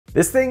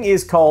This thing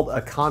is called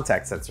a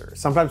contact sensor,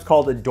 sometimes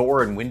called a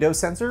door and window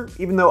sensor,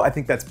 even though I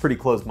think that's pretty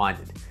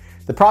close-minded.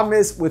 The problem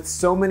is, with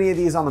so many of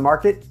these on the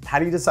market, how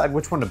do you decide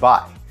which one to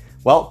buy?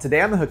 Well,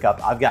 today on the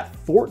hookup, I've got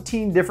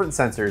 14 different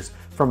sensors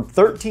from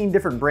 13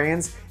 different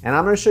brands, and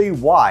I'm gonna show you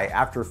why,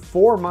 after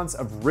 4 months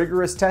of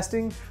rigorous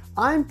testing,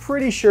 I'm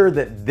pretty sure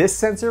that this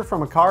sensor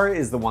from Aqara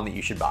is the one that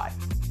you should buy.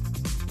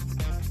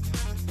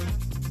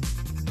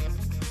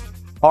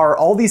 Are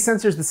all these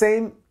sensors the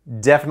same?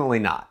 Definitely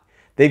not.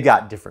 They've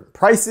got different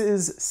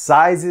prices,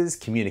 sizes,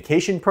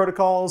 communication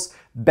protocols,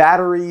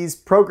 batteries,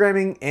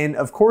 programming, and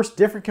of course,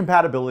 different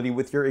compatibility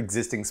with your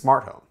existing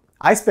smart home.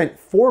 I spent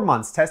 4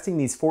 months testing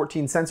these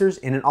 14 sensors,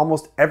 and in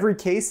almost every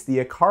case,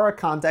 the Aqara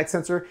contact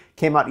sensor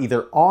came out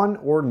either on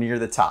or near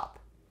the top.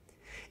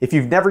 If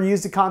you've never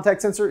used a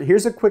contact sensor,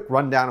 here's a quick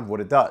rundown of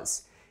what it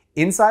does.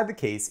 Inside the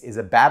case is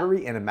a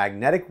battery and a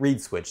magnetic reed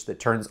switch that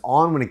turns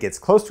on when it gets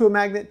close to a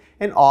magnet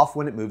and off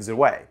when it moves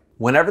away.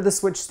 Whenever the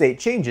switch state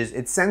changes,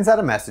 it sends out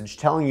a message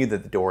telling you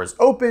that the door is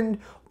opened,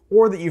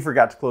 or that you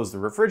forgot to close the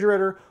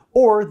refrigerator,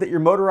 or that your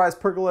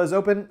motorized pergola is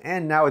open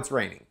and now it's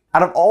raining.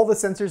 Out of all the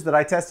sensors that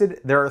I tested,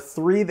 there are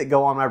 3 that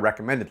go on my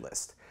recommended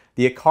list: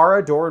 the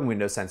Aqara door and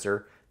window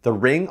sensor, the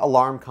Ring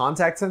alarm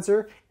contact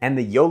sensor, and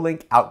the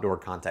YoLink outdoor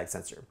contact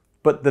sensor.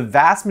 But the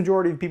vast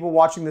majority of people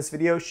watching this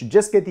video should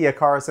just get the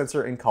Aqara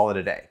sensor and call it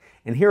a day.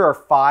 And here are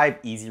 5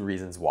 easy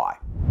reasons why.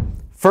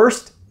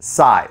 First,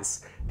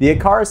 size. The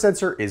Aqara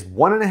sensor is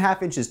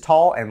 1.5 inches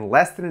tall and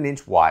less than 1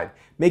 inch wide,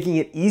 making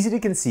it easy to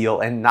conceal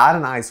and not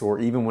an eyesore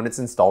even when it's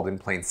installed in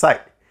plain sight.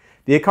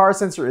 The Aqara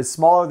sensor is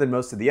smaller than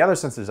most of the other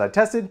sensors I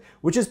tested,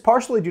 which is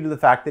partially due to the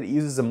fact that it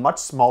uses a much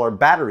smaller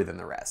battery than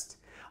the rest.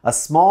 A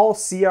small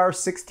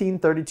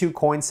CR1632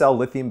 coin cell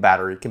lithium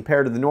battery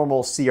compared to the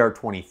normal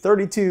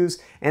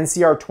CR2032s and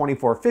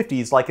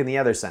CR2450s like in the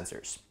other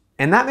sensors.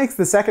 And that makes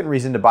the second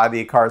reason to buy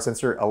the Aqara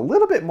sensor a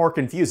little bit more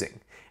confusing,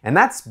 and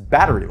that's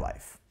battery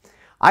life.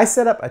 I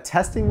set up a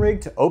testing rig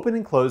to open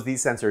and close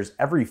these sensors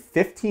every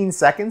 15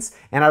 seconds,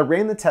 and I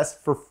ran the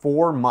test for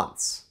 4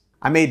 months.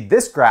 I made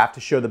this graph to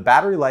show the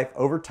battery life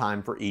over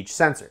time for each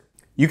sensor.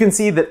 You can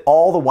see that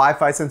all the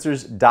Wi-Fi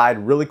sensors died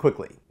really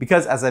quickly,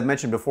 because as I've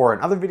mentioned before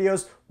in other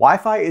videos,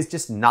 Wi-Fi is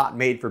just not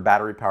made for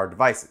battery-powered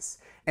devices.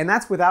 And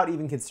that's without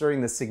even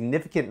considering the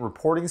significant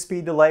reporting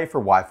speed delay for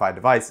Wi-Fi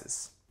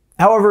devices.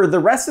 However, the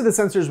rest of the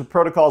sensors with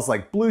protocols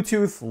like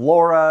Bluetooth,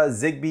 LoRa,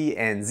 Zigbee,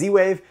 and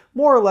Z-Wave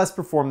more or less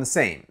perform the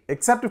same,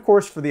 except of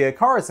course for the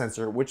Aqara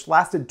sensor, which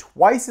lasted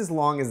twice as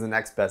long as the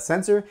next best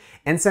sensor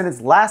and sent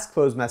its last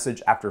close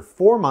message after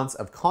 4 months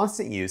of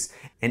constant use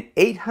and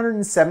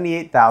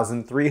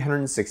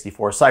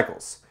 878,364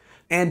 cycles.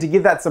 And to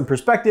give that some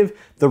perspective,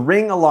 the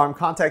Ring alarm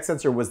contact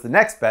sensor was the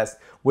next best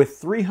with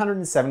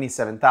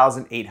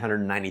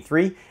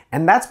 377,893,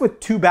 and that's with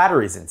 2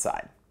 batteries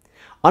inside.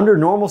 Under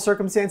normal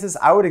circumstances,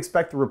 I would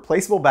expect the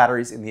replaceable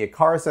batteries in the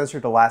Aqara sensor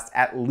to last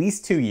at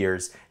least 2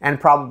 years, and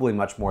probably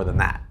much more than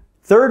that.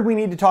 Third, we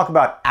need to talk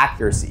about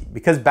accuracy,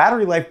 because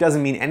battery life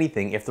doesn't mean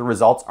anything if the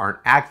results aren't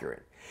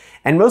accurate.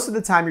 And most of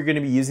the time you're going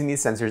to be using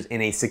these sensors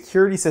in a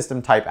security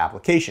system type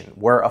application,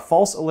 where a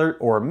false alert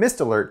or a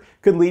missed alert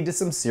could lead to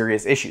some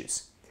serious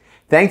issues.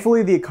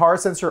 Thankfully, the Aqara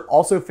sensor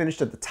also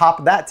finished at the top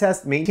of that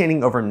test,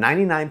 maintaining over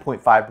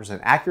 99.5%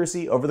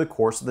 accuracy over the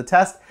course of the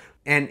test.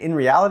 And in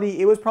reality,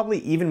 it was probably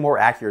even more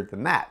accurate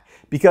than that,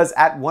 because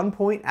at one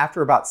point,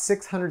 after about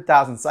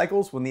 600,000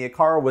 cycles, when the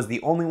Aqara was the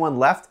only one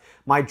left,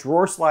 my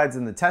drawer slides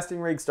in the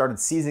testing rig started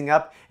seizing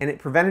up, and it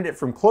prevented it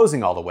from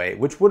closing all the way,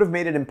 which would have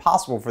made it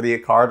impossible for the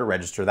Aqara to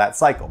register that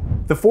cycle.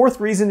 The fourth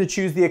reason to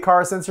choose the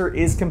Aqara sensor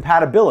is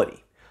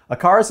compatibility.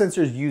 Aqara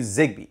sensors use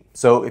Zigbee,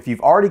 so if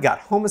you've already got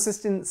Home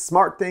Assistant,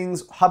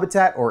 SmartThings,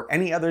 Habitat, or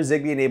any other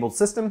Zigbee-enabled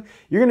system,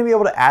 you're going to be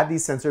able to add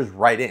these sensors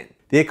right in.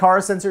 The Aqara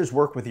sensors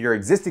work with your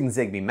existing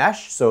Zigbee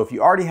mesh, so if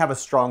you already have a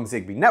strong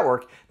Zigbee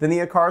network, then the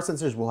Aqara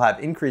sensors will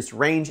have increased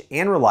range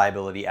and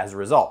reliability as a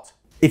result.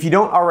 If you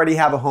don't already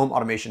have a home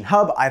automation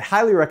hub, I'd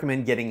highly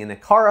recommend getting an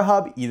Aqara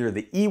hub, either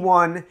the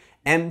E1,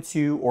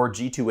 M2, or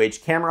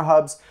G2H camera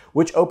hubs,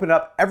 which open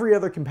up every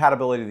other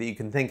compatibility that you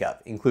can think of,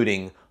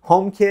 including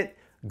HomeKit,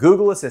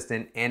 Google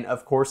Assistant, and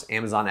of course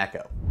Amazon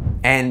Echo.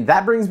 And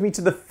that brings me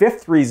to the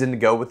 5th reason to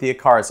go with the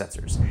Aqara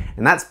sensors,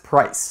 and that's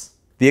price.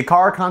 The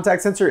Aqara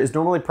contact sensor is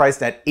normally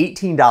priced at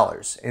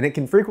 $18, and it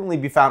can frequently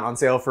be found on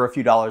sale for a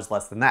few dollars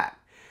less than that.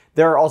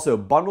 There are also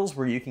bundles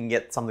where you can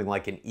get something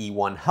like an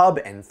E1 hub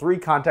and 3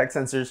 contact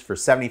sensors for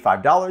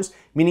 $75,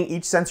 meaning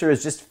each sensor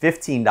is just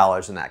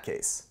 $15 in that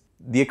case.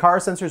 The Aqara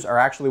sensors are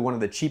actually one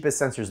of the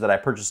cheapest sensors that I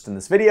purchased in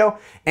this video,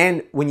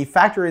 and when you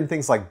factor in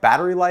things like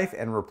battery life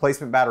and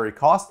replacement battery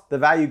cost, the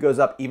value goes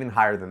up even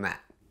higher than that.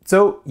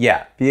 So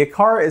yeah, the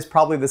Aqara is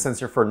probably the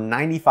sensor for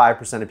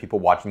 95% of people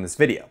watching this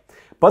video.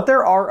 But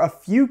there are a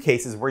few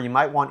cases where you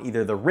might want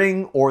either the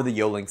Ring or the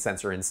YoLink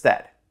sensor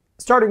instead.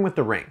 Starting with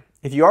the Ring.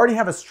 If you already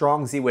have a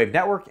strong Z-Wave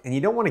network and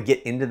you don't want to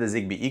get into the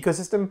Zigbee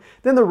ecosystem,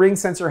 then the Ring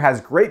sensor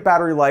has great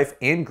battery life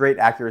and great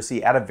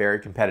accuracy at a very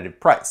competitive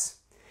price.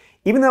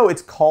 Even though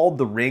it's called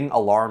the Ring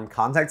Alarm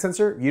Contact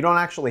Sensor, you don't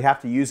actually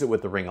have to use it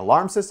with the Ring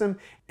Alarm system,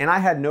 and I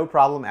had no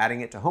problem adding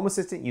it to Home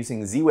Assistant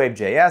using Zwave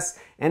JS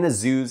and a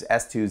Zooz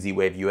S2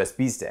 Z-Wave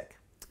USB stick.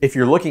 If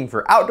you're looking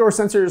for outdoor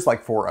sensors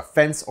like for a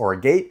fence or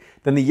a gate,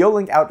 then the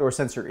YoLink outdoor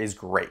sensor is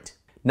great.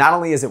 Not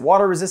only is it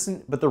water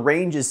resistant, but the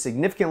range is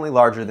significantly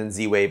larger than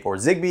Z-Wave or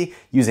Zigbee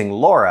using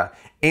LoRa,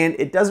 and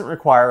it doesn't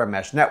require a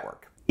mesh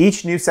network.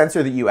 Each new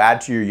sensor that you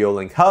add to your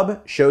YoLink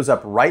hub shows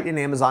up right in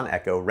Amazon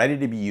Echo, ready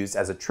to be used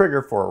as a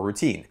trigger for a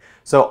routine.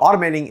 So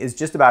automating is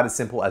just about as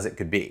simple as it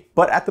could be.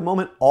 But at the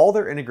moment, all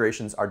their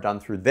integrations are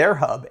done through their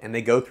hub and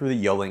they go through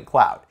the YoLink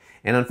cloud.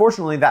 And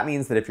unfortunately, that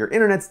means that if your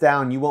internet's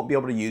down, you won't be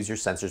able to use your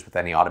sensors with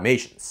any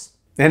automations.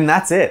 And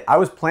that's it. I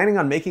was planning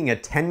on making a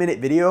 10-minute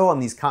video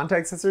on these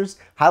contact sensors,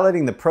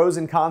 highlighting the pros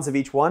and cons of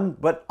each one,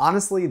 but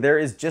honestly, there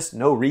is just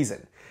no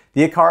reason.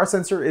 The Aqara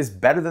sensor is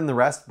better than the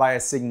rest by a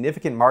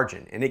significant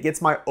margin, and it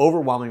gets my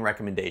overwhelming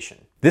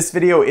recommendation. This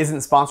video isn't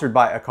sponsored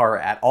by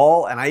Aqara at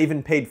all, and I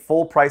even paid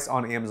full price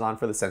on Amazon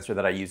for the sensor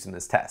that I used in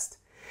this test.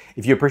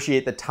 If you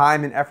appreciate the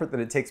time and effort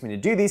that it takes me to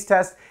do these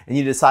tests, and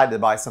you decide to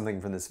buy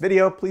something from this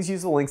video, please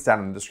use the links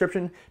down in the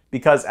description,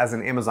 because as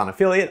an Amazon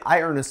affiliate,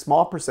 I earn a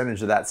small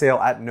percentage of that sale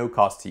at no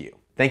cost to you.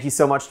 Thank you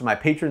so much to my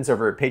patrons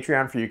over at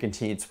Patreon for your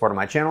continued support of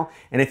my channel,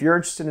 and if you're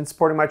interested in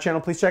supporting my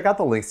channel, please check out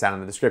the links down in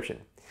the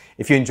description.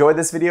 If you enjoyed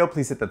this video,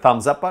 please hit the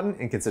thumbs up button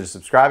and consider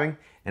subscribing.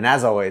 And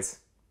as always,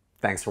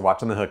 thanks for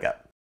watching The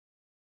Hookup.